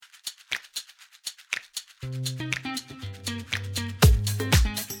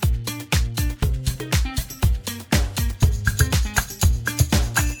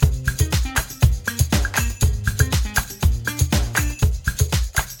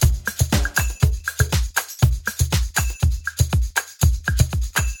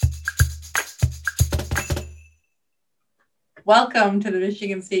Welcome to the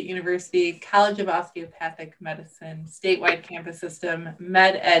Michigan State University College of Osteopathic Medicine statewide campus system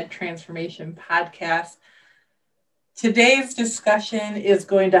MedEd Transformation podcast. Today's discussion is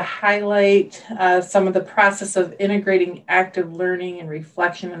going to highlight some of the process of integrating active learning and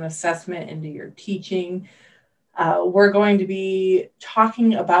reflection and assessment into your teaching. We're going to be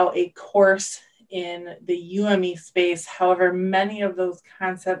talking about a course in the UME space. However, many of those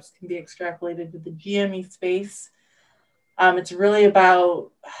concepts can be extrapolated to the GME space. It's really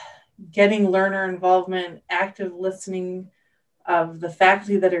about getting learner involvement, active listening of the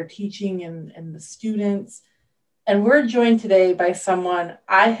faculty that are teaching and the students. And we're joined today by someone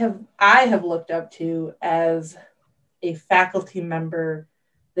I have looked up to as a faculty member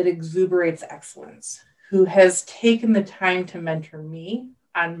that exuberates excellence, who has taken the time to mentor me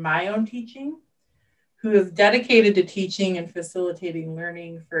on my own teaching, who is dedicated to teaching and facilitating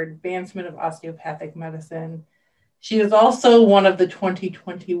learning for advancement of osteopathic medicine. She is also one of the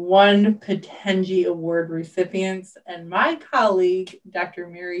 2021 Potengi Award recipients and my colleague, Dr.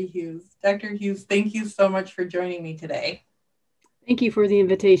 Mary Hughes. Dr. Hughes, thank you so much for joining me today. Thank you for the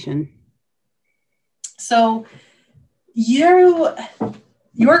invitation. So your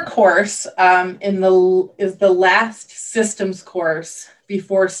course is the last systems course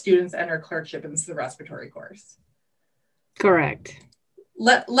before students enter clerkship, and it's the respiratory course. Correct.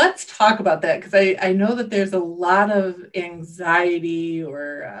 Let's talk about that, because I know that there's a lot of anxiety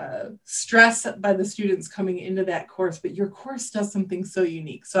or stress by the students coming into that course, but your course does something so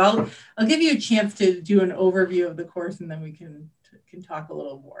unique. So I'll give you a chance to do an overview of the course, and then we can talk a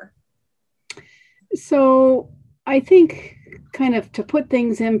little more. So I think, kind of to put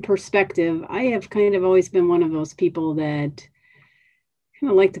things in perspective, I have kind of always been one of those people that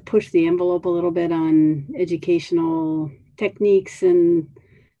kind of like to push the envelope a little bit on educational techniques and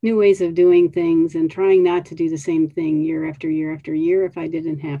new ways of doing things, and trying not to do the same thing year after year after year if I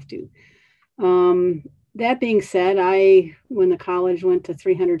didn't have to. That being said, when the college went to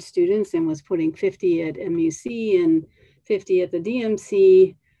 300 students and was putting 50 at MUC and 50 at the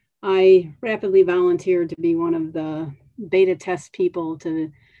DMC, I rapidly volunteered to be one of the beta test people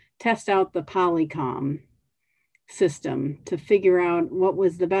to test out the Polycom system to figure out what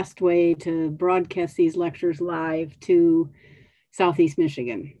was the best way to broadcast these lectures live to Southeast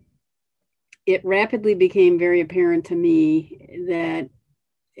Michigan. It rapidly became very apparent to me that,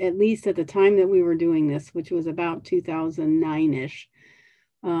 at least at the time that we were doing this, which was about 2009-ish,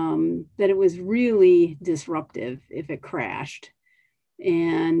 that it was really disruptive if it crashed.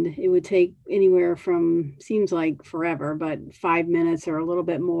 And it would take anywhere from, seems like forever, but 5 minutes or a little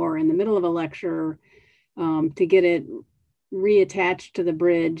bit more in the middle of a lecture to get it reattached to the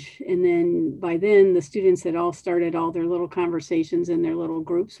bridge. And then by then the students had all started all their little conversations in their little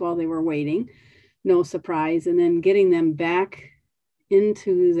groups while they were waiting, no surprise. And then getting them back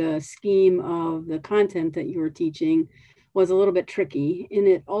into the scheme of the content that you were teaching was a little bit tricky. And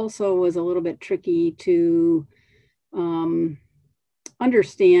it also was a little bit tricky to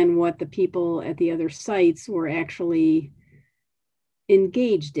understand what the people at the other sites were actually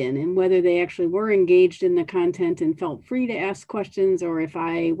engaged in, and whether they actually were engaged in the content and felt free to ask questions, or if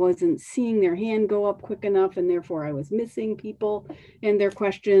I wasn't seeing their hand go up quick enough and therefore I was missing people and their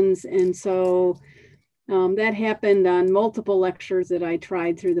questions. And so that happened on multiple lectures that I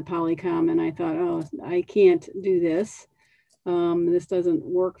tried through the Polycom, and I thought, oh, I can't do this. This doesn't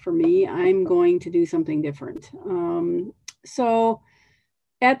work for me. I'm going to do something different. So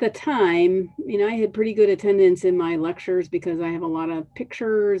at the time, I had pretty good attendance in my lectures because I have a lot of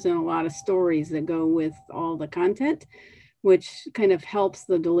pictures and a lot of stories that go with all the content, which kind of helps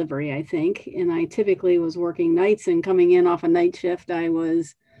the delivery, I think. And I typically was working nights, and coming in off a night shift, I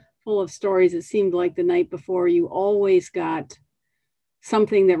was full of stories. It seemed like the night before you always got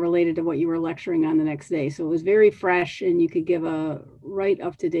something that related to what you were lecturing on the next day. So it was very fresh, and you could give a right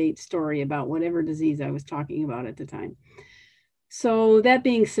up-to-date story about whatever disease I was talking about at the time. So that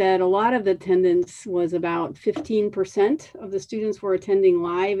being said, a lot of the attendance was about 15% of the students were attending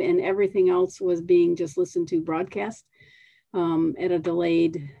live, and everything else was being just listened to broadcast at a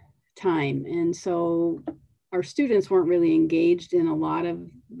delayed time. And so our students weren't really engaged in a lot of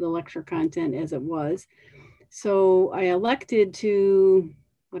the lecture content as it was. So I elected to,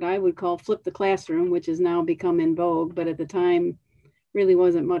 what I would call, flip the classroom, which has now become in vogue, but at the time really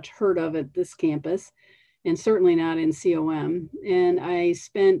wasn't much heard of at this campus, and certainly not in COM. And I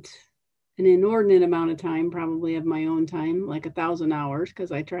spent an inordinate amount of time, probably of my own time, like 1,000 hours,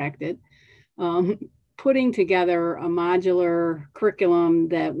 because I tracked it, putting together a modular curriculum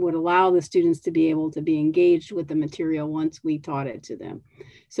that would allow the students to be able to be engaged with the material once we taught it to them.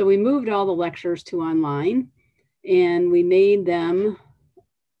 So we moved all the lectures to online. And we made them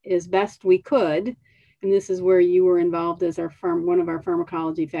as best we could. And this is where you were involved as one of our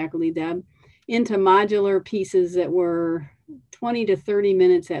pharmacology faculty, Deb, into modular pieces that were 20 to 30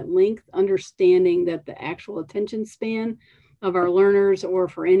 minutes at length, understanding that the actual attention span of our learners, or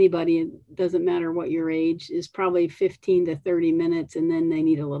for anybody, it doesn't matter what your age, is probably 15 to 30 minutes, and then they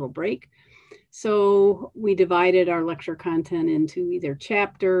need a little break. So we divided our lecture content into either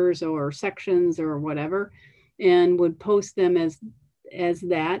chapters or sections or whatever, and would post them as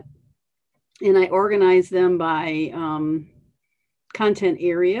that. And I organized them by content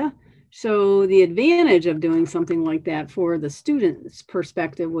area. So the advantage of doing something like that for the students'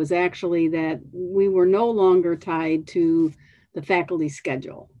 perspective was actually that we were no longer tied to the faculty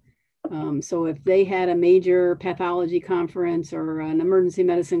schedule. So if they had a major pathology conference or an emergency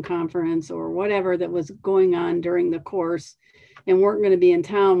medicine conference or whatever that was going on during the course and weren't going to be in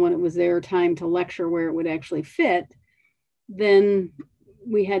town when it was their time to lecture where it would actually fit, then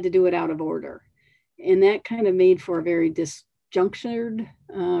we had to do it out of order. And that kind of made for a very disjunctured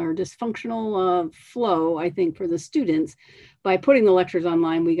or dysfunctional flow, I think, for the students. By putting the lectures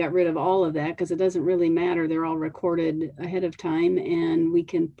online, we got rid of all of that because it doesn't really matter. They're all recorded ahead of time and we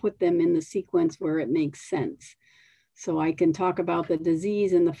can put them in the sequence where it makes sense. So I can talk about the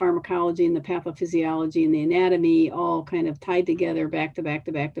disease and the pharmacology and the pathophysiology and the anatomy all kind of tied together back to back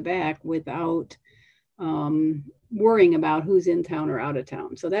to back to back without worrying about who's in town or out of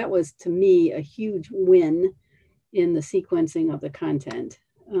town. So that was, to me, a huge win in the sequencing of the content.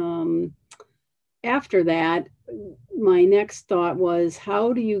 After that, my next thought was,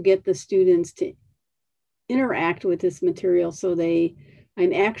 how do you get the students to interact with this material so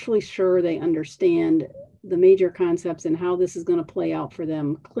I'm actually sure they understand the major concepts and how this is going to play out for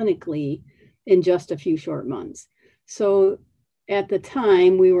them clinically in just a few short months. So at the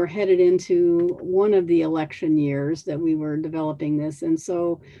time, we were headed into one of the election years that we were developing this. And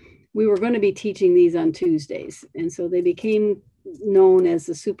so we were going to be teaching these on Tuesdays. And so they became known as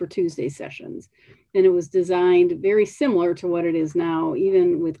the Super Tuesday sessions. And it was designed very similar to what it is now.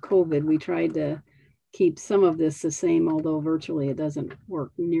 Even with COVID, we tried to keep some of this the same, although virtually it doesn't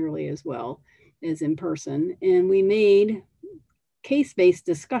work nearly as well as in person. And we made case-based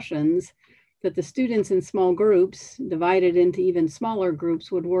discussions that the students in small groups, divided into even smaller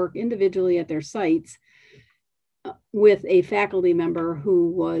groups, would work individually at their sites with a faculty member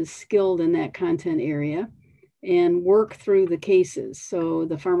who was skilled in that content area and work through the cases. So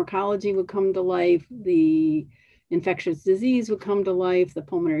the pharmacology would come to life, the infectious disease would come to life, the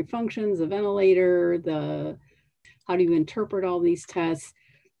pulmonary functions, the ventilator, how do you interpret all these tests?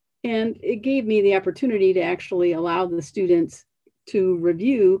 And it gave me the opportunity to actually allow the students to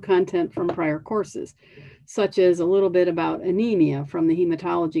review content from prior courses, such as a little bit about anemia from the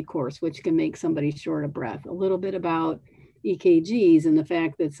hematology course, which can make somebody short of breath, a little bit about EKGs and the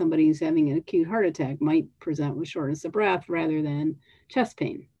fact that somebody who's having an acute heart attack might present with shortness of breath rather than chest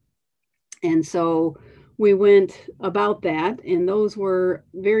pain. And so we went about that, and those were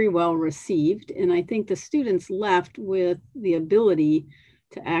very well received. And I think the students left with the ability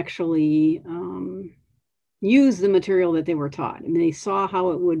to actually use the material that they were taught. I mean, they saw how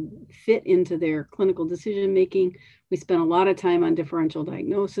it would fit into their clinical decision making. We spent a lot of time on differential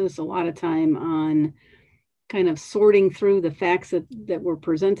diagnosis, a lot of time on kind of sorting through the facts that were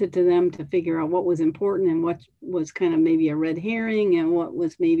presented to them to figure out what was important and what was kind of maybe a red herring and what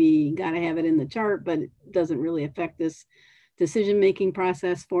was maybe got to have it in the chart, but it doesn't really affect this decision-making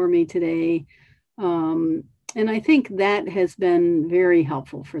process for me today. And I think that has been very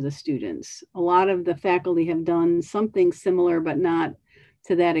helpful for the students. A lot of the faculty have done something similar, but not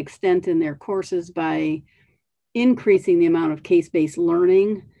to that extent in their courses by increasing the amount of case-based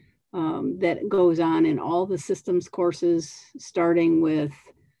learning that goes on in all the systems courses, starting with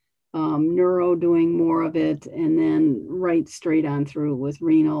neuro doing more of it, and then right straight on through with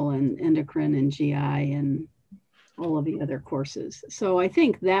renal and endocrine and GI and all of the other courses. So I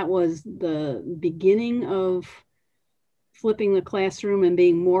think that was the beginning of flipping the classroom and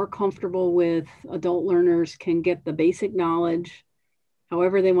being more comfortable with adult learners can get the basic knowledge.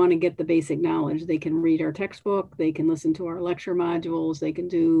 However they want to get the basic knowledge, they can read our textbook, they can listen to our lecture modules, they can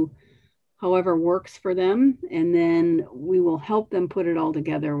do however works for them. And then we will help them put it all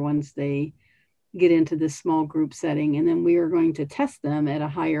together once they get into this small group setting. And then we are going to test them at a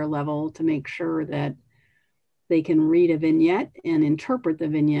higher level to make sure that they can read a vignette and interpret the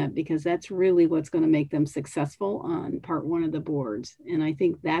vignette, because that's really what's going to make them successful on part one of the boards. And I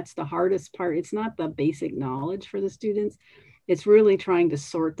think that's the hardest part. It's not the basic knowledge for the students. It's really trying to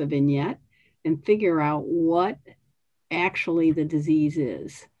sort the vignette and figure out what actually the disease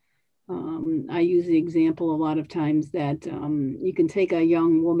is. I use the example a lot of times that you can take a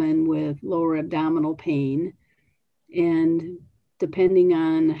young woman with lower abdominal pain, and depending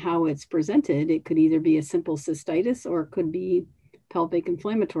on how it's presented, it could either be a simple cystitis or it could be pelvic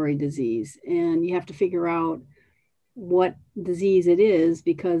inflammatory disease. And you have to figure out what disease it is,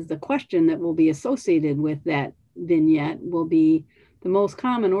 because the question that will be associated with that vignette will be the most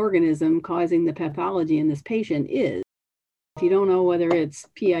common organism causing the pathology in this patient is. If you don't know whether it's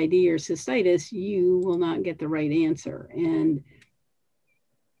PID or cystitis, you will not get the right answer. And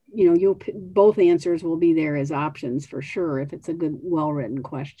both answers will be there as options for sure if it's a good, well-written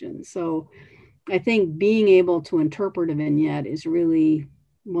question. So I think being able to interpret a vignette is really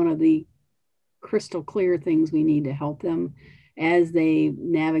one of the crystal clear things we need to help them as they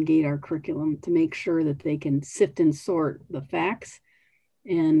navigate our curriculum, to make sure that they can sift and sort the facts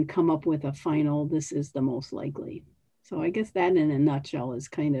and come up with a final, this is the most likely. So I guess that in a nutshell is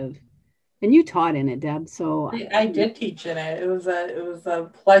kind of, and you taught in it, Deb. So I did teach in it. It was a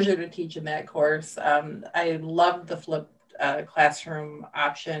pleasure to teach in that course. I loved the flipped classroom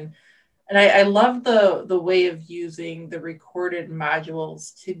option. And I love the way of using the recorded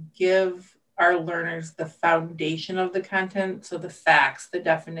modules to give our learners the foundation of the content. So the facts, the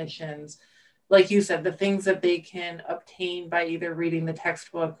definitions, like you said, the things that they can obtain by either reading the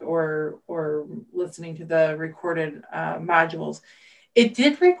textbook or listening to the recorded modules. It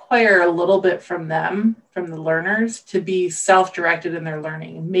did require a little bit from them, from the learners, to be self-directed in their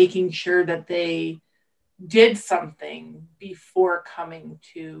learning, making sure that they did something before coming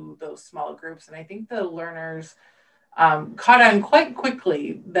to those small groups. And I think the learners caught on quite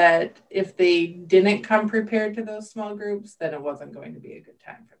quickly that if they didn't come prepared to those small groups, then it wasn't going to be a good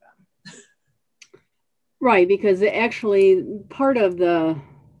time for them. Right, because actually part of the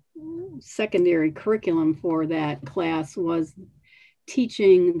secondary curriculum for that class was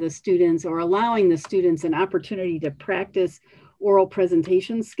teaching the students, or allowing the students, an opportunity to practice oral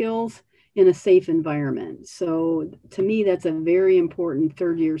presentation skills in a safe environment. So to me, that's a very important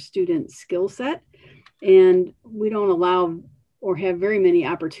third-year student skill set. And we don't allow or have very many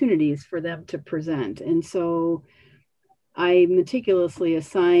opportunities for them to present. And so I meticulously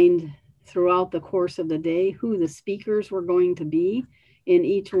assigned throughout the course of the day who the speakers were going to be in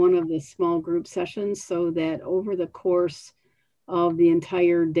each one of the small group sessions, so that over the course of the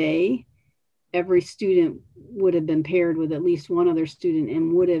entire day, every student would have been paired with at least one other student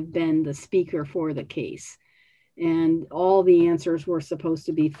and would have been the speaker for the case. And all the answers were supposed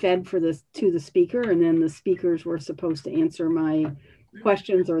to be fed to the speaker, and then the speakers were supposed to answer my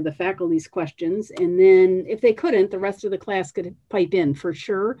questions or the faculty's questions. And then if they couldn't, the rest of the class could pipe in for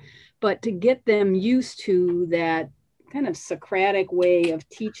sure. But to get them used to that kind of Socratic way of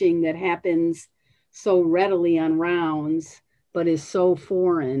teaching that happens so readily on rounds, but is so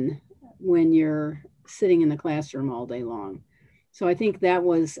foreign when you're sitting in the classroom all day long. So I think that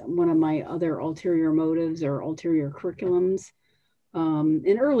was one of my other ulterior motives or ulterior curriculums.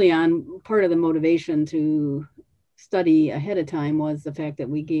 And early on, part of the motivation to study ahead of time was the fact that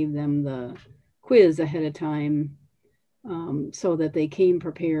we gave them the quiz ahead of time, so that they came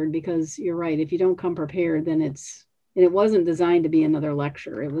prepared. Because you're right, if you don't come prepared, then it wasn't designed to be another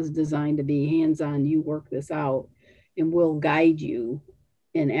lecture. It was designed to be hands-on. You work this out and we'll guide you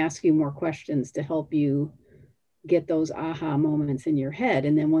and ask you more questions to help you get those aha moments in your head.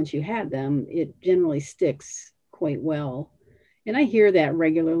 And then once you have them, it generally sticks quite well. And I hear that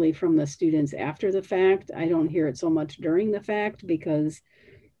regularly from the students after the fact. I don't hear it so much during the fact, because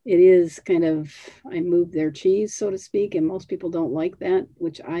it is kind of, I moved their cheese, so to speak, and most people don't like that,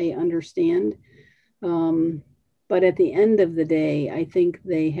 which I understand. But at the end of the day, I think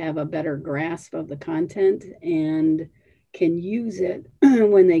they have a better grasp of the content and can use it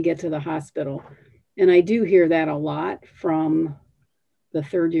when they get to the hospital. And I do hear that a lot from the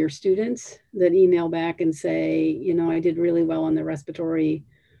third year students that email back and say, I did really well on the respiratory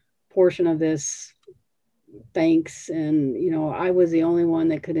portion of this. Thanks. And, I was the only one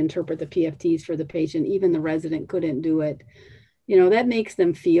that could interpret the PFTs for the patient. Even the resident couldn't do it. That makes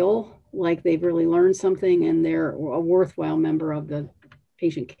them feel like they've really learned something and they're a worthwhile member of the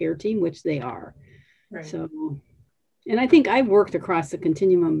patient care team, which they are. Right. So, and I think I've worked across the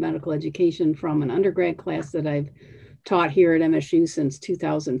continuum of medical education from an undergrad class that I've taught here at MSU since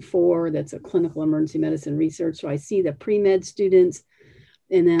 2004. That's a clinical emergency medicine research. So I see the pre-med students,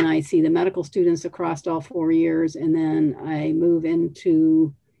 and then I see the medical students across all 4 years. And then I move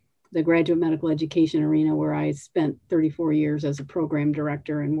into the graduate medical education arena, where I spent 34 years as a program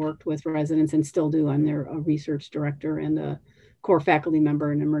director and worked with residents, and still do. I'm their research director and a core faculty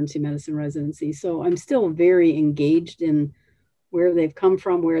member in emergency medicine residency. So I'm still very engaged in where they've come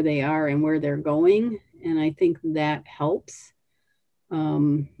from, where they are, and where they're going. And I think that helps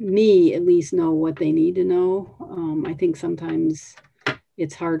me at least know what they need to know. I think sometimes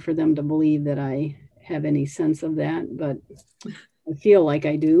it's hard for them to believe that I have any sense of that, but I feel like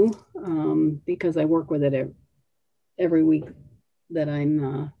I do because I work with it every week that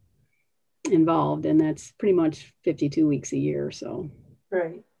I'm involved, and that's pretty much 52 weeks a year. So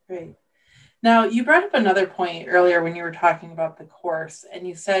right. Now, you brought up another point earlier when you were talking about the course, and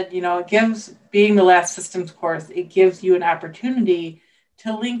you said, it gives, being the last systems course, it gives you an opportunity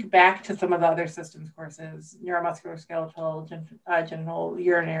to link back to some of the other systems courses, neuromusculoskeletal, genital,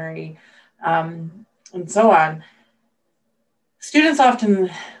 urinary, and so on. Students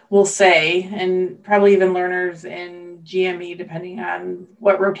often will say, and probably even learners in GME, depending on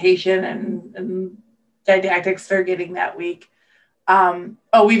what rotation and didactics they're getting that week,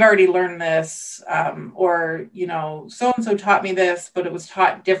 we've already learned this, or, so-and-so taught me this, but it was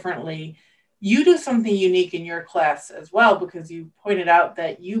taught differently. You do something unique in your class as well, because you pointed out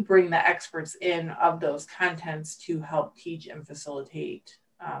that you bring the experts in of those contents to help teach and facilitate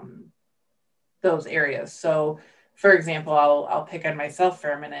those areas. So, for example, I'll pick on myself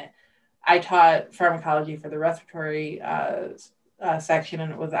for a minute. I taught pharmacology for the respiratory section,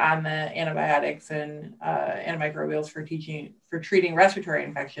 and it was on the antibiotics and antimicrobials for treating respiratory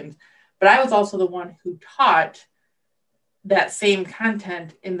infections. But I was also the one who taught that same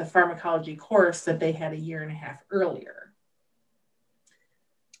content in the pharmacology course that they had a year and a half earlier.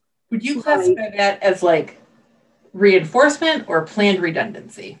 Would you classify that as like reinforcement or planned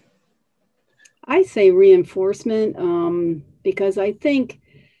redundancy? I say reinforcement because I think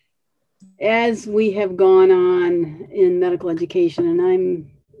as we have gone on in medical education, and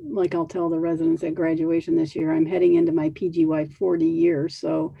I'll tell the residents at graduation this year, I'm heading into my PGY 40 years.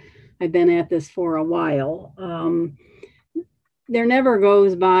 So I've been at this for a while. There never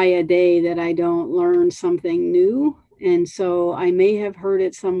goes by a day that I don't learn something new. And so I may have heard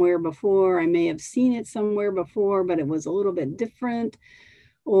it somewhere before, I may have seen it somewhere before, but it was a little bit different.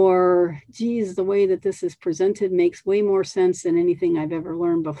 Or, geez, the way that this is presented makes way more sense than anything I've ever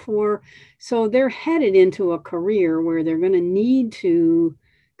learned before. So they're headed into a career where they're going to need to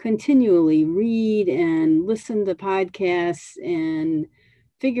continually read and listen to podcasts and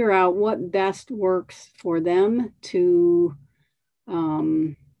figure out what best works for them to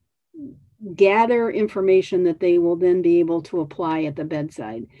gather information that they will then be able to apply at the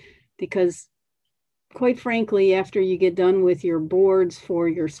bedside. Because quite frankly, after you get done with your boards for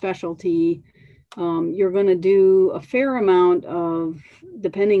your specialty, you're going to do a fair amount of,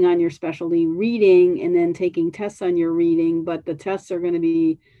 depending on your specialty, reading and then taking tests on your reading, but the tests are going to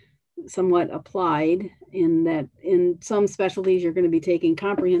be somewhat applied in that in some specialties, you're going to be taking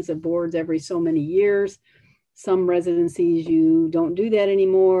comprehensive boards every so many years. Some residencies, you don't do that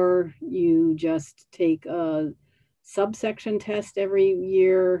anymore. You just take a subsection test every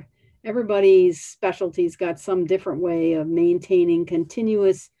year. Everybody's specialty's got some different way of maintaining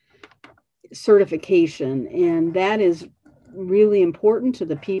continuous certification. And that is really important to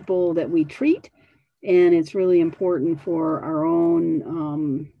the people that we treat. And it's really important for our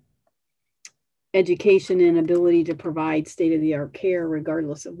own education and ability to provide state-of-the-art care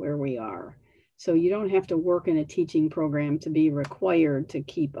regardless of where we are. So you don't have to work in a teaching program to be required to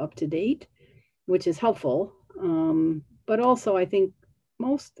keep up to date, which is helpful. But also I think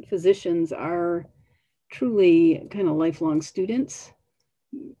most physicians are truly kind of lifelong students.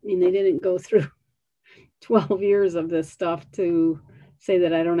 I mean, they didn't go through 12 years of this stuff to say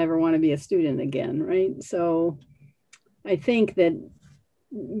that I don't ever want to be a student again, right? So I think that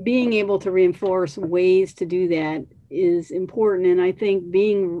being able to reinforce ways to do that is important. And I think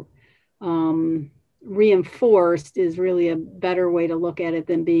being reinforced is really a better way to look at it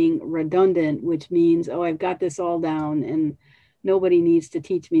than being redundant, which means, oh, I've got this all down and nobody needs to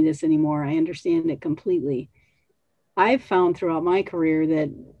teach me this anymore. I understand it completely. I've found throughout my career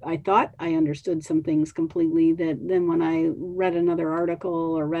that I thought I understood some things completely, that then when I read another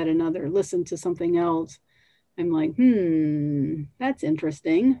article or listened to something else, I'm like, that's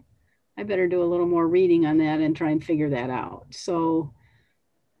interesting. I better do a little more reading on that and try and figure that out. So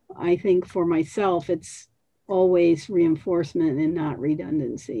I think for myself, it's always reinforcement and not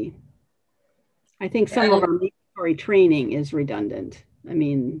redundancy. I think some of our mandatory training is redundant. I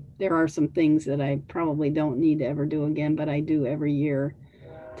mean, there are some things that I probably don't need to ever do again, but I do every year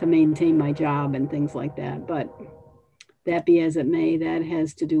to maintain my job and things like that. But that be as it may, that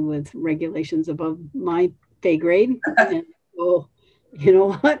has to do with regulations above my pay grade. And so, you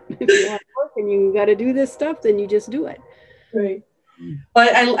know what? If you want to work and you got to do this stuff, then you just do it. Right.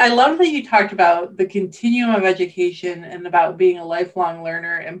 But I love that you talked about the continuum of education and about being a lifelong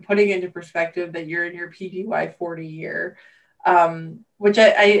learner and putting into perspective that you're in your PGY 40 year, which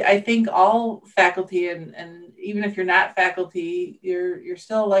I think all faculty and even if you're not faculty, you're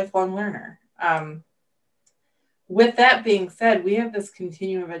still a lifelong learner. With that being said, we have this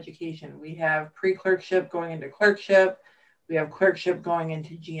continuum of education. We have pre-clerkship going into clerkship. We have clerkship going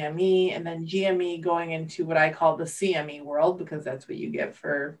into GME, and then GME going into what I call the CME world, because that's what you get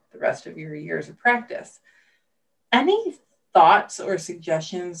for the rest of your years of practice. Any thoughts or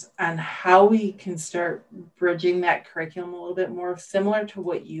suggestions on how we can start bridging that curriculum a little bit more, similar to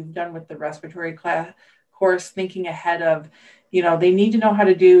what you've done with the respiratory course, thinking ahead of, they need to know how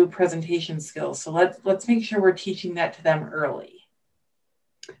to do presentation skills. So let's make sure we're teaching that to them early.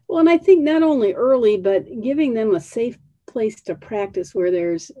 Well, and I think not only early, but giving them a safe place to practice where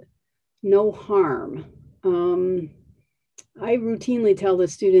there's no harm. I routinely tell the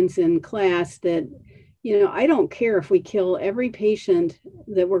students in class that, I don't care if we kill every patient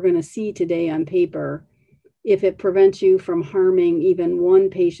that we're going to see today on paper if it prevents you from harming even one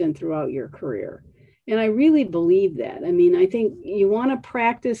patient throughout your career. And I really believe that. I mean, I think you want to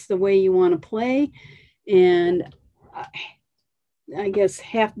practice the way you want to play. And I guess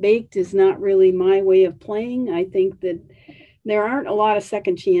half-baked is not really my way of playing. I think that there aren't a lot of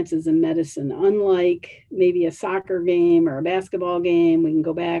second chances in medicine. Unlike maybe a soccer game or a basketball game, we can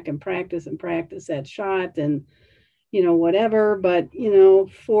go back and practice that shot and, whatever. But,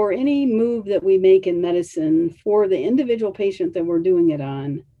 for any move that we make in medicine, for the individual patient that we're doing it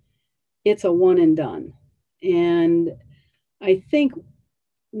on, it's a one and done. And I think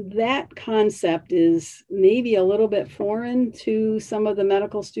that concept is maybe a little bit foreign to some of the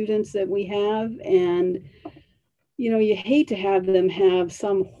medical students that we have. And, you hate to have them have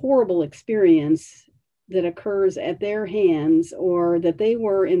some horrible experience that occurs at their hands or that they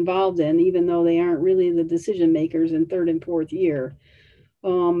were involved in, even though they aren't really the decision makers in third and fourth year.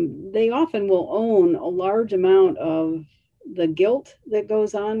 They often will own a large amount of the guilt that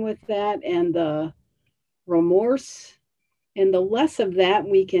goes on with that and the remorse. And the less of that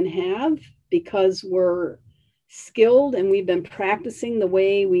we can have because we're skilled and we've been practicing the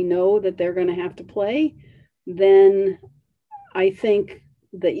way we know that they're going to have to play, then I think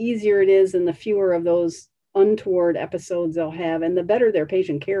the easier it is and the fewer of those untoward episodes they'll have, and the better their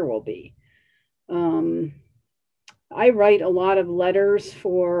patient care will be. I write a lot of letters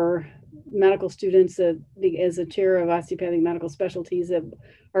for medical students as a chair of osteopathic medical specialties that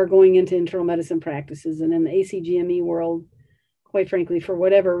are going into internal medicine practices. And in the ACGME world, quite frankly, for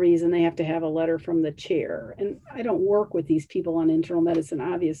whatever reason, they have to have a letter from the chair. And I don't work with these people on internal medicine,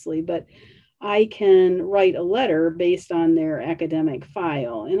 obviously, but I can write a letter based on their academic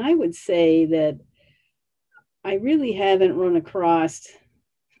file. And I would say that I really haven't run across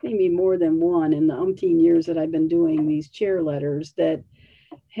maybe more than one in the umpteen years that I've been doing these chair letters that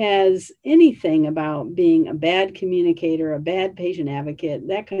has anything about being a bad communicator, a bad patient advocate,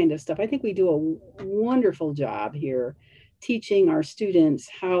 that kind of stuff. I think we do a wonderful job here teaching our students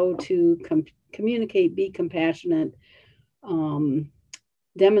how to communicate, be compassionate,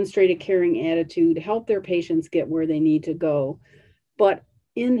 demonstrate a caring attitude, help their patients get where they need to go. But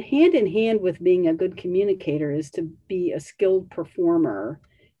in hand with being a good communicator is to be a skilled performer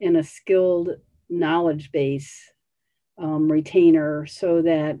and a skilled knowledge base retainer, so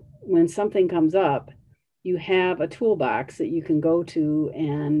that when something comes up, you have a toolbox that you can go to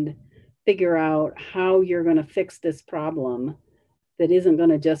and figure out how you're going to fix this problem that isn't going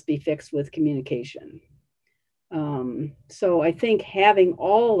to just be fixed with communication. So I think having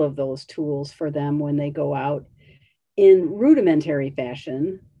all of those tools for them when they go out in rudimentary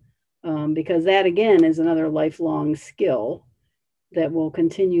fashion, because that again is another lifelong skill that will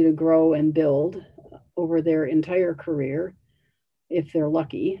continue to grow and build over their entire career, if they're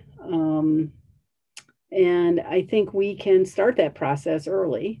lucky. And I think we can start that process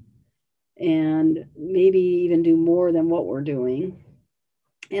early and maybe even do more than what we're doing.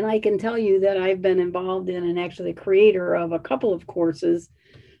 And I can tell you that I've been involved in and actually creator of a couple of courses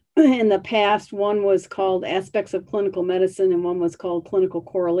in the past. One was called Aspects of Clinical Medicine, and one was called Clinical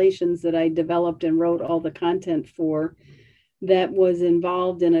Correlations, that I developed and wrote all the content for, that was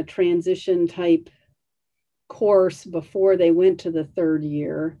involved in a transition type course before they went to the third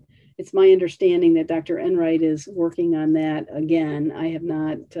year. It's my understanding that Dr. Enright is working on that again. I have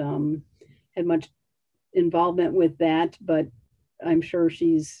not had much involvement with that, but I'm sure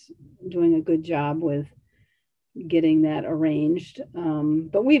she's doing a good job with getting that arranged.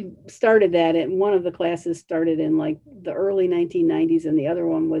 But we've started that, and one of the classes started in like the early 1990s and the other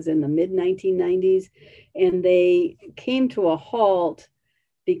one was in the mid 1990s. And they came to a halt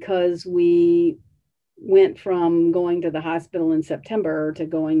because we went from going to the hospital in September to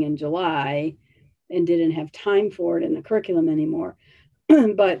going in July and didn't have time for it in the curriculum anymore.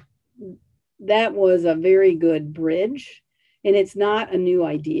 But that was a very good bridge. And it's not a new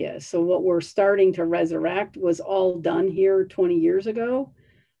idea. So what we're starting to resurrect was all done here 20 years ago,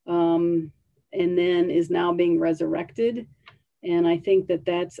 and then is now being resurrected. And I think that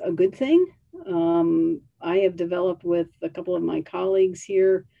that's a good thing. I have developed with a couple of my colleagues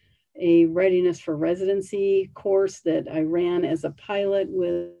here a readiness for residency course that I ran as a pilot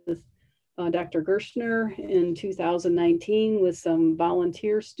with Dr. Gershner in 2019 with some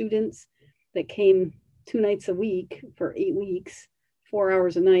volunteer students that came 2 nights a week for 8 weeks, 4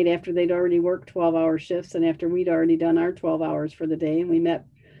 hours a night after they'd already worked 12-hour shifts and after we'd already done our 12 hours for the day. And we met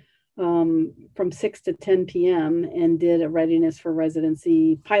from 6 to 10 p.m. and did a readiness for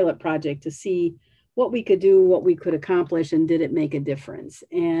residency pilot project to see what we could do, what we could accomplish, and did it make a difference.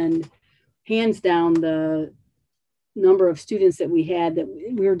 And hands down, the number of students that we had, that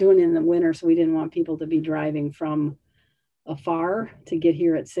we were doing in the winter, so we didn't want people to be driving from afar to get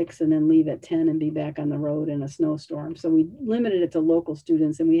here at 6 and then leave at 10 and be back on the road in a snowstorm. So we limited it to local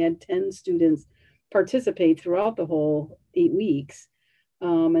students, and we had 10 students participate throughout the whole 8 weeks.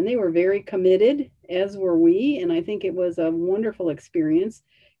 And they were very committed, as were we. And I think it was a wonderful experience.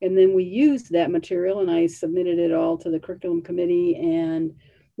 And then we used that material, and I submitted it all to the curriculum committee and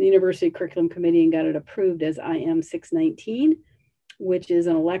the university curriculum committee and got it approved as IM 619, which is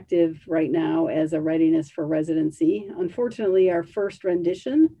an elective right now as a readiness for residency. Unfortunately, our first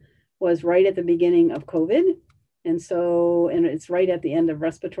rendition was right at the beginning of COVID. And it's right at the end of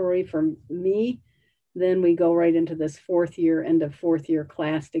respiratory for me. Then we go right into this end of fourth year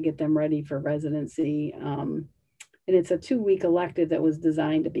class to get them ready for residency. And it's a 2-week elective that was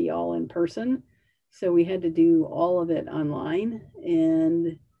designed to be all in person. So we had to do all of it online.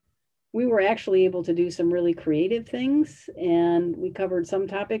 And we were actually able to do some really creative things. And we covered some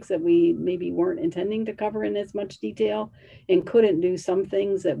topics that we maybe weren't intending to cover in as much detail and couldn't do some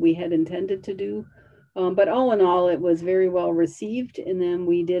things that we had intended to do. But all in all, it was very well received. And then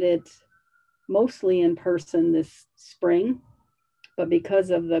we did it mostly in person this spring, but because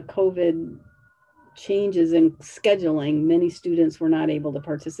of the COVID changes in scheduling, many students were not able to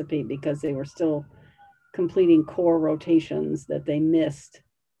participate because they were still completing core rotations that they missed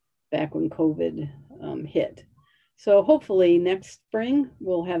back when COVID hit. So hopefully next spring,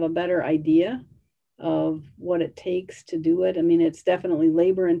 we'll have a better idea of what it takes to do it. I mean, it's definitely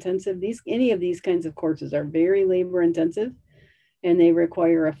labor intensive. Any of these kinds of courses are very labor intensive, and they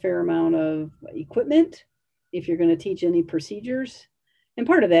require a fair amount of equipment if you're going to teach any procedures. And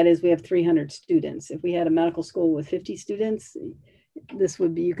part of that is we have 300 students. If we had a medical school with 50 students,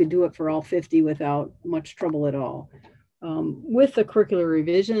 you could do it for all 50 without much trouble at all. With the curricular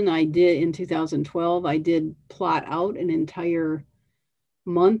revision in 2012, I did plot out an entire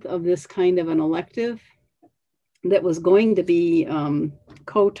month of this kind of an elective that was going to be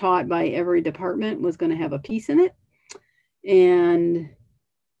co-taught by every department, was going to have a piece in it. And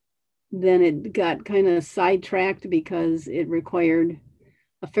then it got kind of sidetracked because it required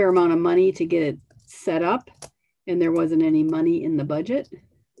a fair amount of money to get it set up. And there wasn't any money in the budget,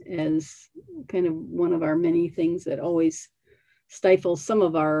 as kind of one of our many things that always stifles some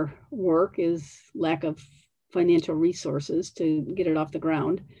of our work is lack of financial resources to get it off the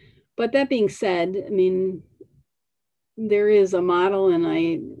ground. But that being said, I mean, there is a model, and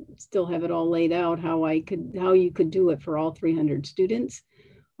I still have it all laid out how you could do it for all 300 students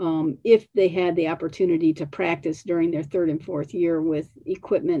if they had the opportunity to practice during their 3rd and 4th year with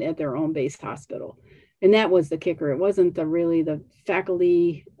equipment at their own base hospital. And that was the kicker. It wasn't the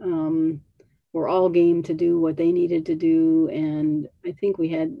faculty were all game to do what they needed to do. And I think we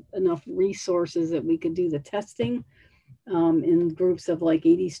had enough resources that we could do the testing in groups of like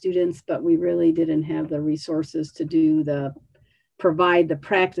 80 students, but we really didn't have the resources to provide the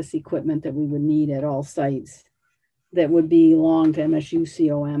practice equipment that we would need at all sites that would belong to MSU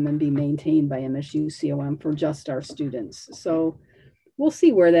COM and be maintained by MSU COM for just our students. So we'll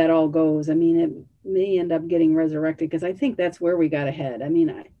see where that all goes. I mean, it may end up getting resurrected because I think that's where we got ahead. I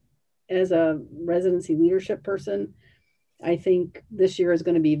mean, as a residency leadership person, I think this year is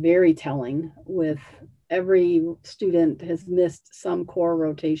going to be very telling, with every student has missed some core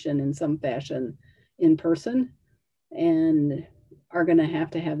rotation in some fashion in person and are going to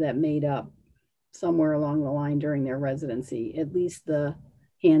have that made up somewhere along the line during their residency, at least the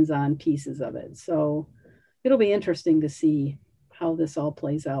hands-on pieces of it. So it'll be interesting to see how this all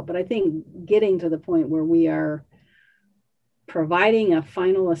plays out. But I think getting to the point where we are providing a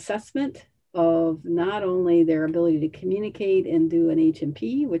final assessment of not only their ability to communicate and do an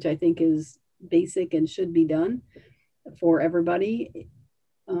H&P, which I think is basic and should be done for everybody.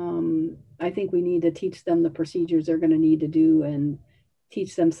 I think we need to teach them the procedures they're going to need to do and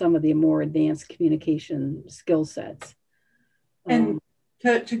teach them some of the more advanced communication skill sets. And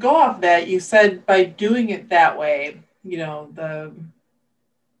to go off that, you said by doing it that way, the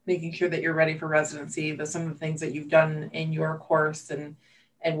making sure that you're ready for residency, some of the things that you've done in your course and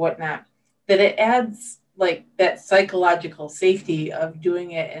whatnot, that it adds like that psychological safety of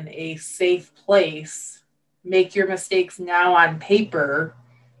doing it in a safe place. Make your mistakes now on paper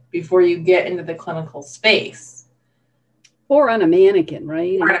before you get into the clinical space. Or on a mannequin,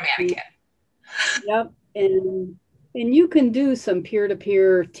 right? Or on a mannequin. Yep. And you can do some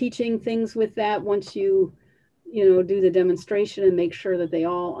peer-to-peer teaching things with that once you do the demonstration and make sure that they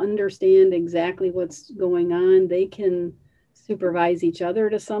all understand exactly what's going on. They can supervise each other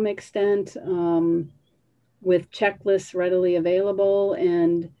to some extent with checklists readily available.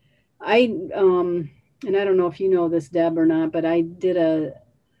 And I don't know if you know this, Deb, or not, but I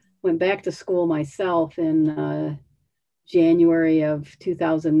went back to school myself in January of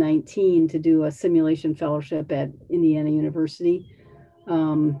 2019 to do a simulation fellowship at Indiana University,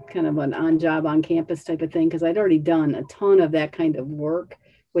 kind of an on-job, on-campus type of thing, because I'd already done a ton of that kind of work,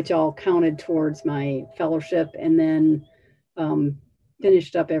 which all counted towards my fellowship, and then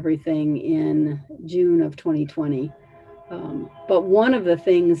finished up everything in June of 2020. But one of the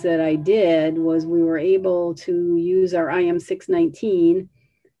things that I did was we were able to use our IM 619,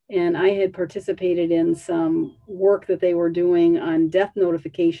 and I had participated in some work that they were doing on death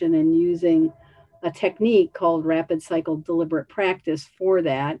notification and using a technique called rapid cycle deliberate practice for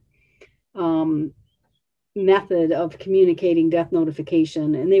that method of communicating death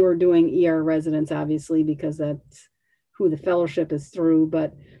notification. And they were doing ER residents, obviously, because that's who the fellowship is through.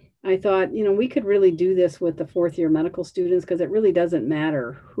 But I thought, we could really do this with the fourth year medical students, because it really doesn't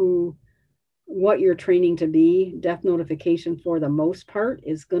matter what you're training to be. Death notification, for the most part,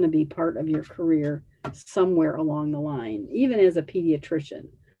 is going to be part of your career somewhere along the line. Even as a pediatrician,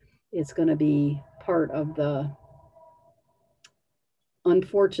 it's going to be part of the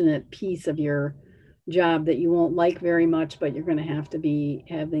unfortunate piece of your job that you won't like very much, but you're going to have to be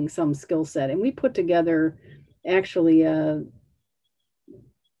having some skill set. And we put together actually a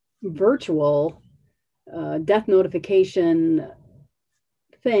virtual death notification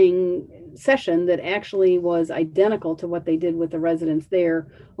session that actually was identical to what they did with the residents there,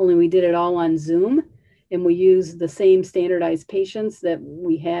 only we did it all on Zoom, and we used the same standardized patients that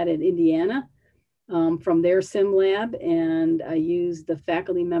we had at Indiana from their sim lab, and I used the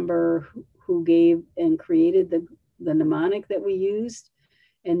faculty member who gave and created the mnemonic that we used,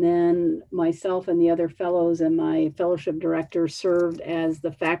 and then myself and the other fellows and my fellowship director served as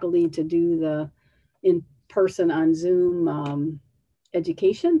the faculty to do the in-person on Zoom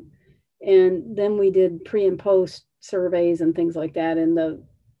education. And then we did pre and post surveys and things like that. And the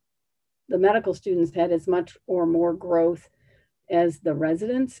medical students had as much or more growth as the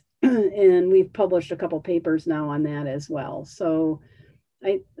residents. And we've published a couple papers now on that as well. So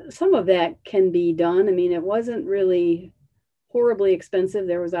some of that can be done. I mean, it wasn't really horribly expensive.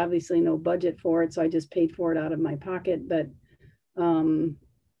 There was obviously no budget for it, so I just paid for it out of my pocket. But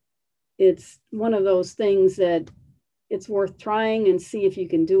it's one of those things that it's worth trying and see if you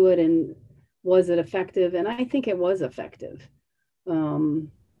can do it. And was it effective? And I think it was effective.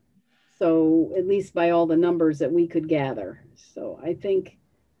 So at least by all the numbers that we could gather. So I think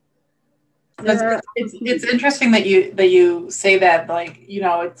it's interesting that you say that, like,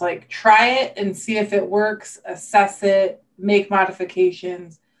 it's like, try it and see if it works, assess it, make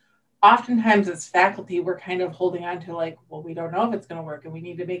modifications. Oftentimes as faculty, we're kind of holding on to like, well, we don't know if it's going to work and we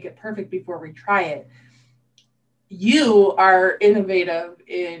need to make it perfect before we try it. You are innovative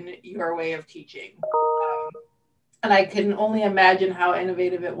in your way of teaching. And I can only imagine how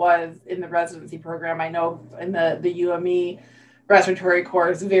innovative it was in the residency program. I know in the UME respiratory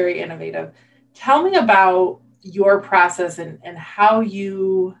course, very innovative. Tell me about your process and how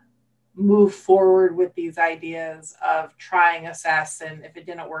you move forward with these ideas of trying, assess, and if it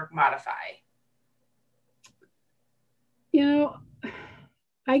didn't work, modify.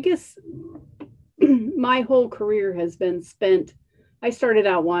 I guess my whole career has been spent. I started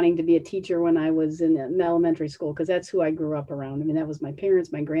out wanting to be a teacher when I was in elementary school, because that's who I grew up around. I mean, that was my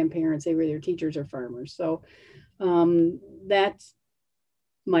parents, my grandparents, they were either teachers or farmers. So that's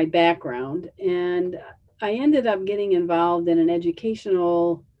my background. And I ended up getting involved in an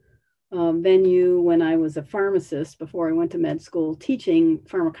educational venue when I was a pharmacist before I went to med school, teaching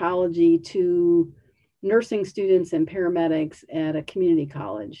pharmacology to nursing students and paramedics at a community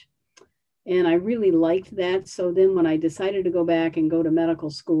college. And I really liked that. So then when I decided to go back and go to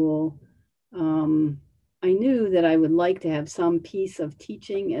medical school, I knew that I would like to have some piece of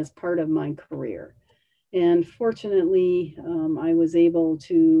teaching as part of my career. And fortunately, I was able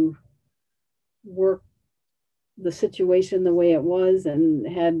to work the situation the way it was and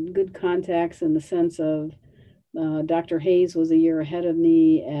had good contacts in the sense of Dr. Hayes was a year ahead of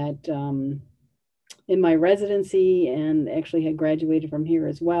me at in my residency and actually had graduated from here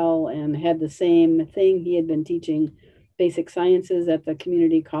as well and had the same thing. He had been teaching basic sciences at the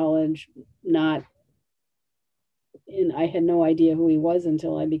community college, and I had no idea who he was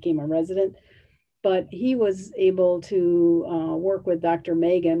until I became a resident. But he was able to work with Dr.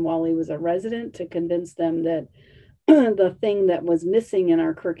 Megan while he was a resident to convince them that the thing that was missing in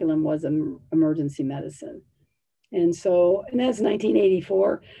our curriculum was emergency medicine. And so, and that's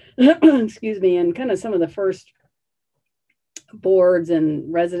 1984, excuse me, and kind of some of the first boards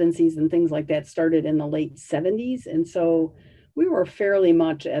and residencies and things like that started in the late 70s. And so we were fairly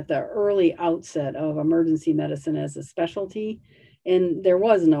much at the early outset of emergency medicine as a specialty. And there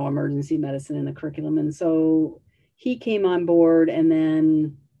was no emergency medicine in the curriculum. And so he came on board, and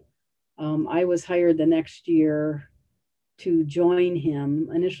then I was hired the next year to join him,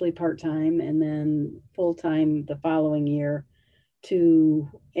 initially part-time and then full-time the following year, to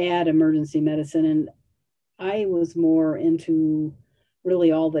add emergency medicine. And I was more into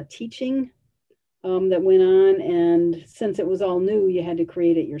really all the teaching that went on. And since it was all new, you had to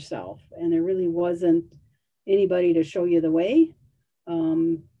create it yourself. And there really wasn't anybody to show you the way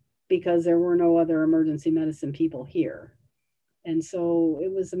because there were no other emergency medicine people here. And so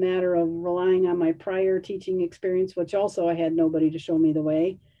it was a matter of relying on my prior teaching experience, which also I had nobody to show me the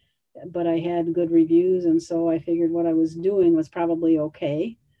way, but I had good reviews. And so I figured what I was doing was probably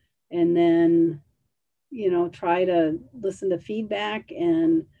okay. And then, try to listen to feedback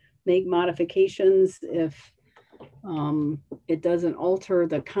and make modifications if it doesn't alter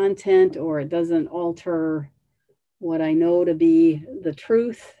the content or it doesn't alter what I know to be the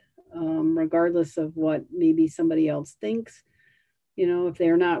truth, regardless of what maybe somebody else thinks. If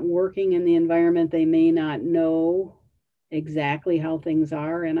they're not working in the environment, they may not know exactly how things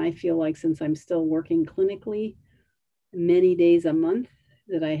are. And I feel like since I'm still working clinically many days a month,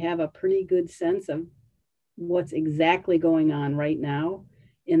 that I have a pretty good sense of what's exactly going on right now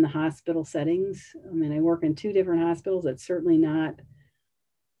in the hospital settings. I mean, I work in 2 different hospitals. It's certainly not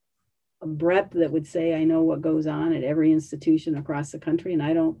a breadth that would say I know what goes on at every institution across the country, and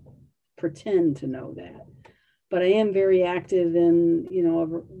I don't pretend to know that. But I am very active in,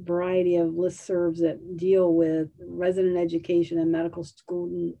 a variety of listservs that deal with resident education and medical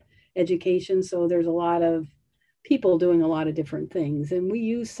student education. So there's a lot of people doing a lot of different things. And we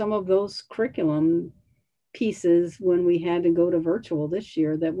use some of those curriculum pieces when we had to go to virtual this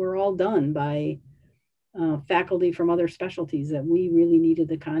year that were all done by faculty from other specialties that we really needed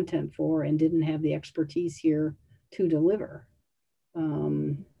the content for and didn't have the expertise here to deliver.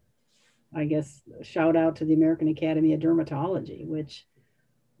 I guess shout out to the American Academy of Dermatology, which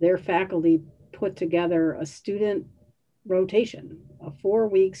their faculty put together a student rotation, a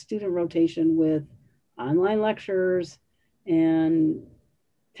 4-week student rotation with online lectures and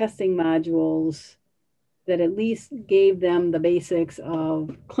testing modules that at least gave them the basics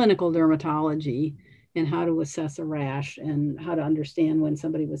of clinical dermatology and how to assess a rash and how to understand when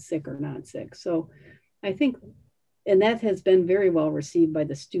somebody was sick or not sick. So I think, and that has been very well received by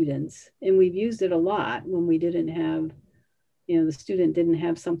the students. And we've used it a lot when we didn't have, the student didn't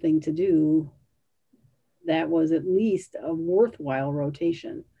have something to do that was at least a worthwhile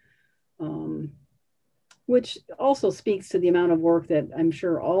rotation, which also speaks to the amount of work that I'm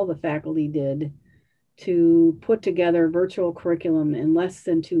sure all the faculty did to put together virtual curriculum in less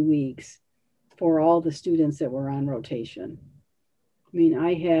than 2 weeks for all the students that were on rotation. I mean,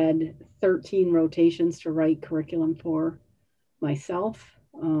 I had 13 rotations to write curriculum for myself.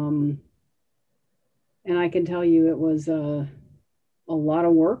 And I can tell you it was a lot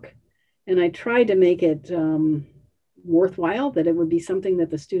of work. And I tried to make it worthwhile, that it would be something that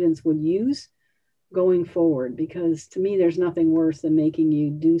the students would use going forward. Because to me, there's nothing worse than making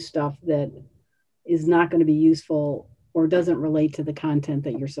you do stuff that is not going to be useful or doesn't relate to the content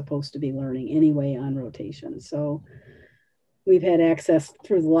that you're supposed to be learning anyway on rotation. So we've had access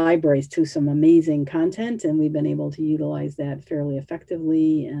through the libraries to some amazing content, and we've been able to utilize that fairly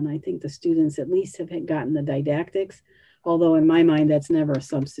effectively. And I think the students at least have gotten the didactics, although in my mind, that's never a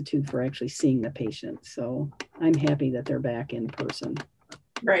substitute for actually seeing the patient. So I'm happy that they're back in person.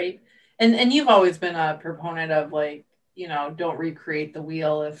 Right. And you've always been a proponent of like, you know, don't recreate the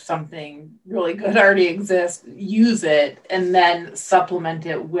wheel. If something really good already exists, use it and then supplement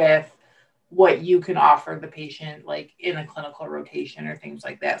it with what you can offer the patient, like in a clinical rotation or things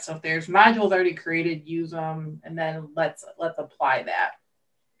like that. So if there's modules already created, use them, and then let's apply that.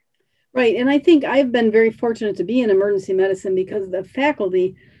 Right. And I think I've been very fortunate to be in emergency medicine because the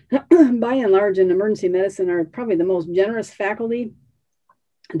faculty, by and large, in emergency medicine are probably the most generous faculty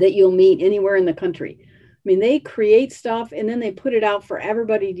that you'll meet anywhere in the country. I mean, they create stuff and then they put it out for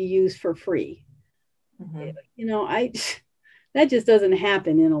everybody to use for free. Mm-hmm. You know, that just doesn't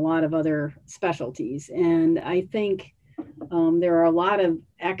happen in a lot of other specialties. And I think there are a lot of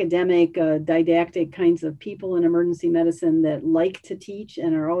academic, didactic kinds of people in emergency medicine that like to teach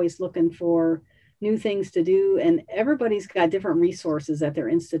and are always looking for new things to do. And everybody's got different resources at their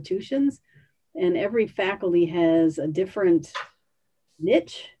institutions. And every faculty has a different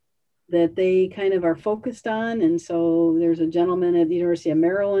niche that they kind of are focused on. And so there's a gentleman at the University of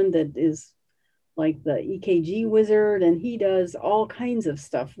Maryland that is like the EKG wizard, and he does all kinds of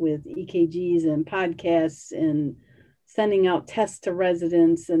stuff with EKGs and podcasts and sending out tests to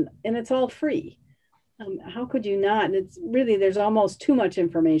residents, and it's all free. How could you not? It's really, there's almost too much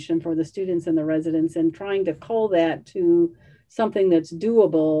information for the students and the residents, and trying to cull that to something that's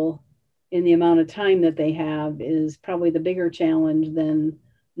doable in the amount of time that they have is probably the bigger challenge than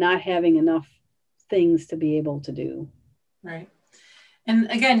not having enough things to be able to do. Right.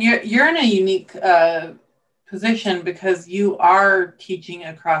 And again, you're in a unique position because you are teaching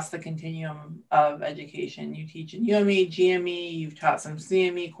across the continuum of education. You teach in UME, GME, you've taught some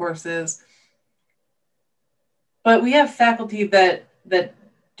CME courses, but we have faculty that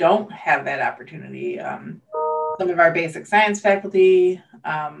don't have that opportunity. Some of our basic science faculty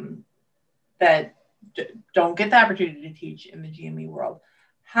that don't get the opportunity to teach in the GME world.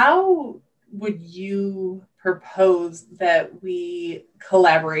 How would you propose that we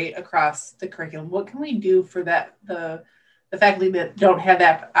collaborate across the curriculum? What can we do for that the faculty that don't have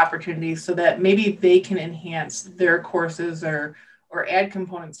that opportunity so that maybe they can enhance their courses or add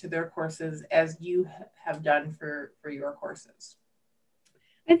components to their courses as you have done for your courses?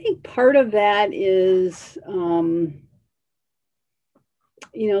 I think part of that is,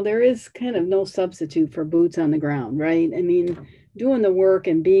 there is kind of no substitute for boots on the ground, right? I mean, doing the work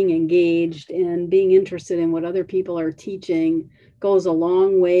and being engaged and being interested in what other people are teaching goes a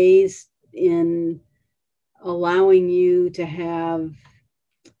long ways in allowing you to have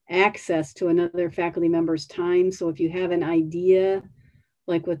access to another faculty member's time. So if you have an idea,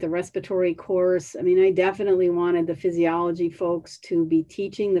 like with the respiratory course, I mean, I definitely wanted the physiology folks to be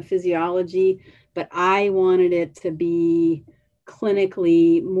teaching the physiology, but I wanted it to be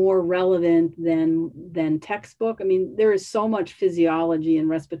clinically more relevant than textbook. I mean, there is so much physiology and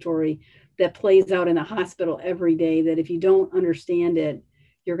respiratory that plays out in a hospital every day that if you don't understand it,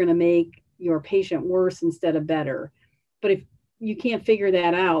 you're going to make your patient worse instead of better. But if you can't figure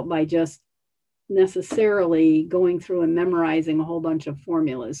that out by just necessarily going through and memorizing a whole bunch of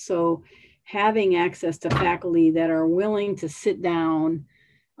formulas. So having access to faculty that are willing to sit down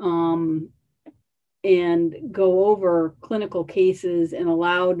and go over clinical cases and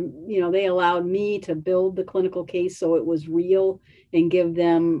they allowed me to build the clinical case so it was real and give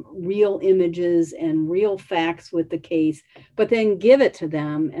them real images and real facts with the case, but then give it to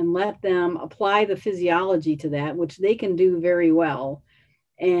them and let them apply the physiology to that, which they can do very well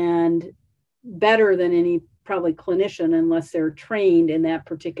and better than any probably clinician unless they're trained in that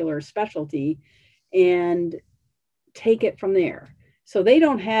particular specialty, and take it from there. So they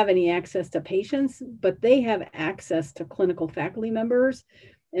don't have any access to patients, but they have access to clinical faculty members.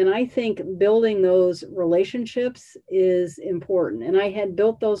 And I think building those relationships is important. And I had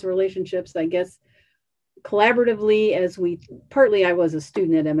built those relationships, I guess, collaboratively partly I was a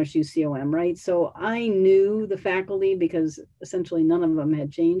student at MSU COM, right? So I knew the faculty because essentially none of them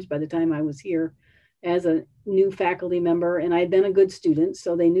had changed by the time I was here as a new faculty member, and I'd been a good student,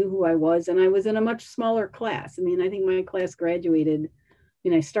 so they knew who I was, and I was in a much smaller class. I mean, I think my class graduated,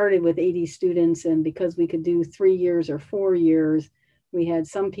 I started with 80 students, and because we could do 3 years or 4 years, we had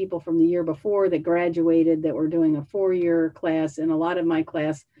some people from the year before that graduated that were doing a 4-year class, and a lot of my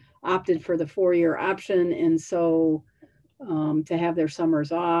class opted for the 4-year option, and so to have their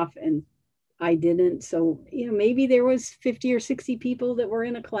summers off, and I didn't. So, maybe there was 50 or 60 people that were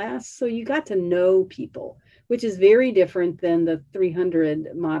in a class. So you got to know people, which is very different than the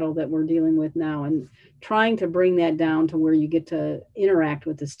 300 model that we're dealing with now. And trying to bring that down to where you get to interact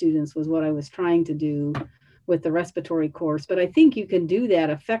with the students was what I was trying to do with the respiratory course. But I think you can do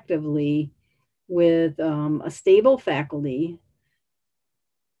that effectively with a stable faculty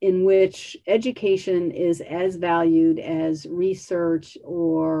in which education is as valued as research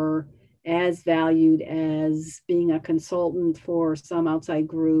or as valued as being a consultant for some outside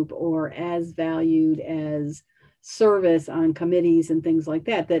group or as valued as service on committees and things like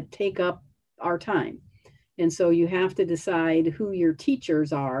that that take up our time. And so you have to decide who your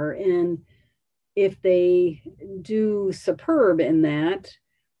teachers are. And if they do superb in that,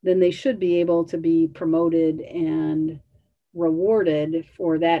 then they should be able to be promoted and rewarded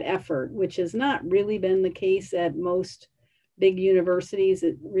for that effort, which has not really been the case at most big universities.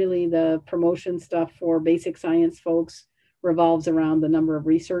 It really, the promotion stuff for basic science folks revolves around the number of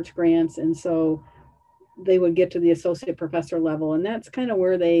research grants. And so they would get to the associate professor level, and that's kind of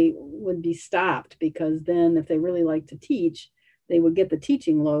where they would be stopped, because then if they really like to teach, they would get the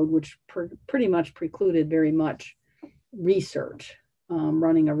teaching load, which pretty much precluded very much research,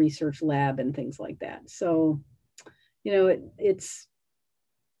 running a research lab and things like that. So, you know, it's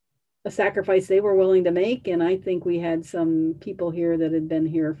a sacrifice they were willing to make. And I think we had some people here that had been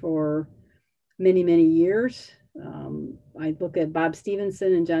here for many, many years. I look at Bob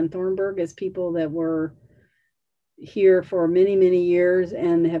Stevenson and John Thornburg as people that were here for many, many years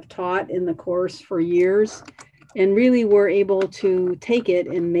and have taught in the course for years and really were able to take it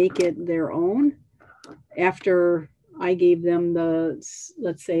and make it their own after I gave them the,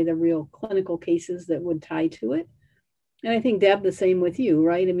 let's say, the real clinical cases that would tie to it. And I think, Deb, the same with you,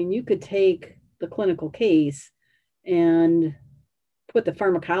 right? I mean, you could take the clinical case and put the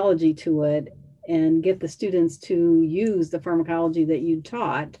pharmacology to it and get the students to use the pharmacology that you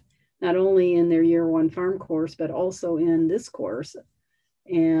taught, not only in their year one pharm course, but also in this course,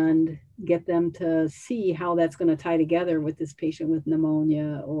 and get them to see how that's going to tie together with this patient with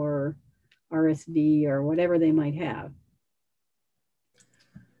pneumonia or RSV or whatever they might have.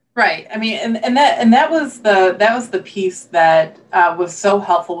 Right. I mean, and that was the piece that was so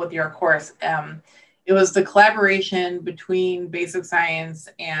helpful with your course. It was the collaboration between basic science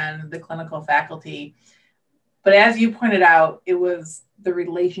and the clinical faculty. But as you pointed out, it was the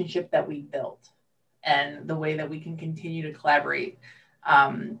relationship that we built and the way that we can continue to collaborate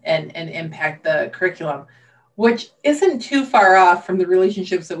and impact the curriculum, which isn't too far off from the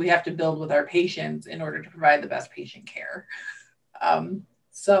relationships that we have to build with our patients in order to provide the best patient care.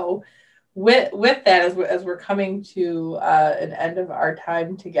 So with that, as we're coming to an end of our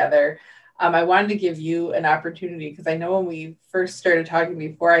time together, I wanted to give you an opportunity, because I know when we first started talking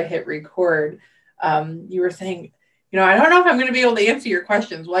before I hit record, you were saying, you know, I don't know if I'm going to be able to answer your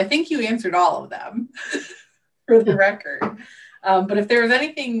questions. Well, I think you answered all of them for the record. But if there was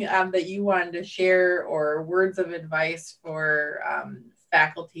anything that you wanted to share or words of advice for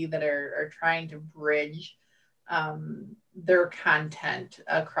faculty that are trying to bridge their content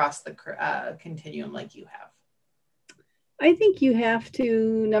across the continuum like you have? I think you have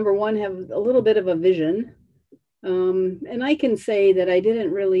to, number one, have a little bit of a vision. And I can say that I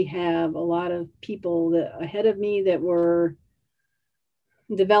didn't really have a lot of people ahead of me that were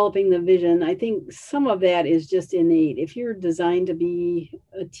developing the vision. I think some of that is just innate. If you're designed to be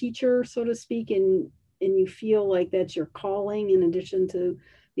a teacher, so to speak, and you feel like that's your calling in addition to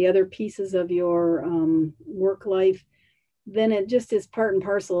the other pieces of your work life, then it just is part and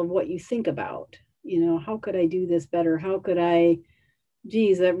parcel of what you think about. You know, how could I do this better? How could I,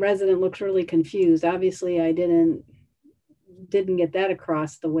 geez, that resident looks really confused. Obviously, I didn't get that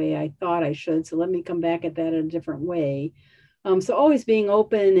across the way I thought I should. So let me come back at that in a different way. So always being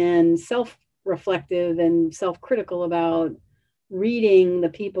open and self-reflective and self-critical about reading the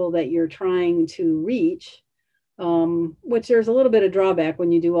people that you're trying to reach, which there's a little bit of drawback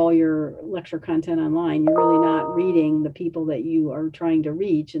when you do all your lecture content online. You're really not reading the people that you are trying to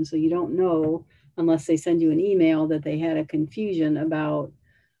reach. And so you don't know, unless they send you an email, that they had a confusion about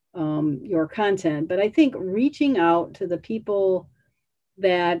your content. But I think reaching out to the people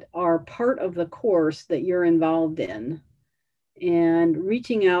that are part of the course that you're involved in, and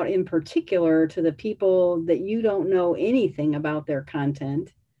reaching out in particular to the people that you don't know anything about their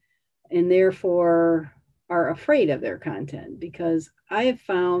content and therefore are afraid of their content. Because I have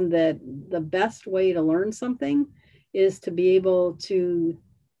found that the best way to learn something is to be able to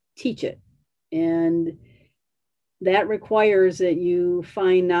teach it. And that requires that you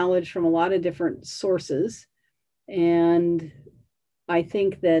find knowledge from a lot of different sources. And I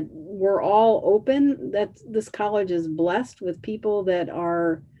think that we're all open, that this college is blessed with people that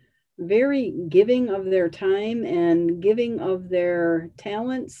are very giving of their time and giving of their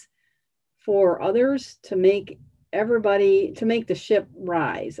talents for others to make the ship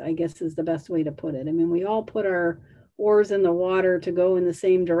rise, I guess is the best way to put it. I mean, we all put our oars in the water to go in the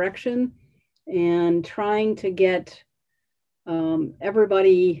same direction, and trying to get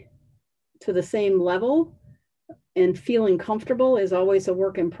everybody to the same level, and feeling comfortable is always a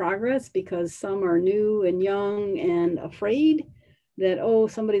work in progress, because some are new and young and afraid that, oh,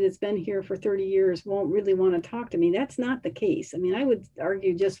 somebody that's been here for 30 years won't really want to talk to me. That's not the case. I mean, I would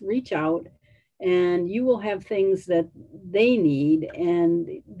argue just reach out, and you will have things that they need,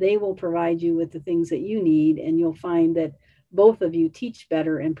 and they will provide you with the things that you need, and you'll find that both of you teach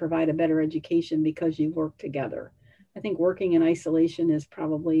better and provide a better education because you work together. I think working in isolation is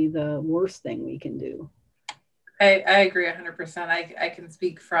probably the worst thing we can do. I agree 100%. I can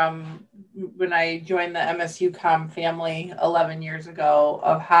speak from when I joined the MSU-Com family 11 years ago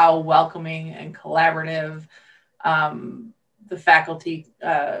of how welcoming and collaborative the faculty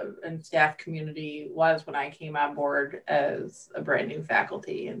and staff community was when I came on board as a brand new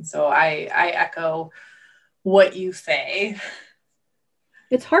faculty. And so I echo what you say.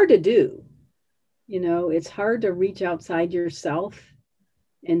 It's hard to do. It's hard to reach outside yourself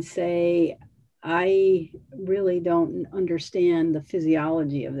and say, I really don't understand the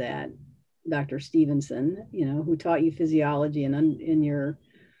physiology of that. Dr. Stevenson, who taught you physiology in your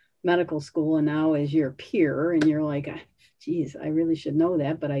medical school and now is your peer, and you're like, geez, I really should know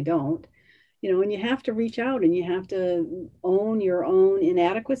that, but I don't. And you have to reach out and you have to own your own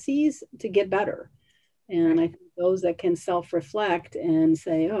inadequacies to get better. And I think those that can self-reflect and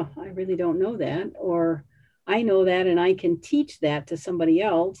say, oh, I really don't know that, or I know that and I can teach that to somebody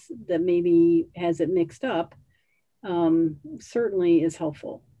else that maybe has it mixed up, certainly is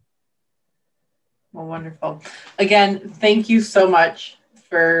helpful. Well, wonderful. Again, thank you so much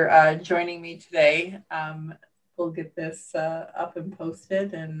for joining me today. We'll get this up and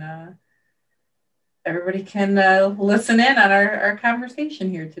posted, and everybody can listen in on our conversation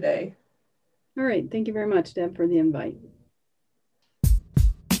here today. All right. Thank you very much, Deb, for the invite.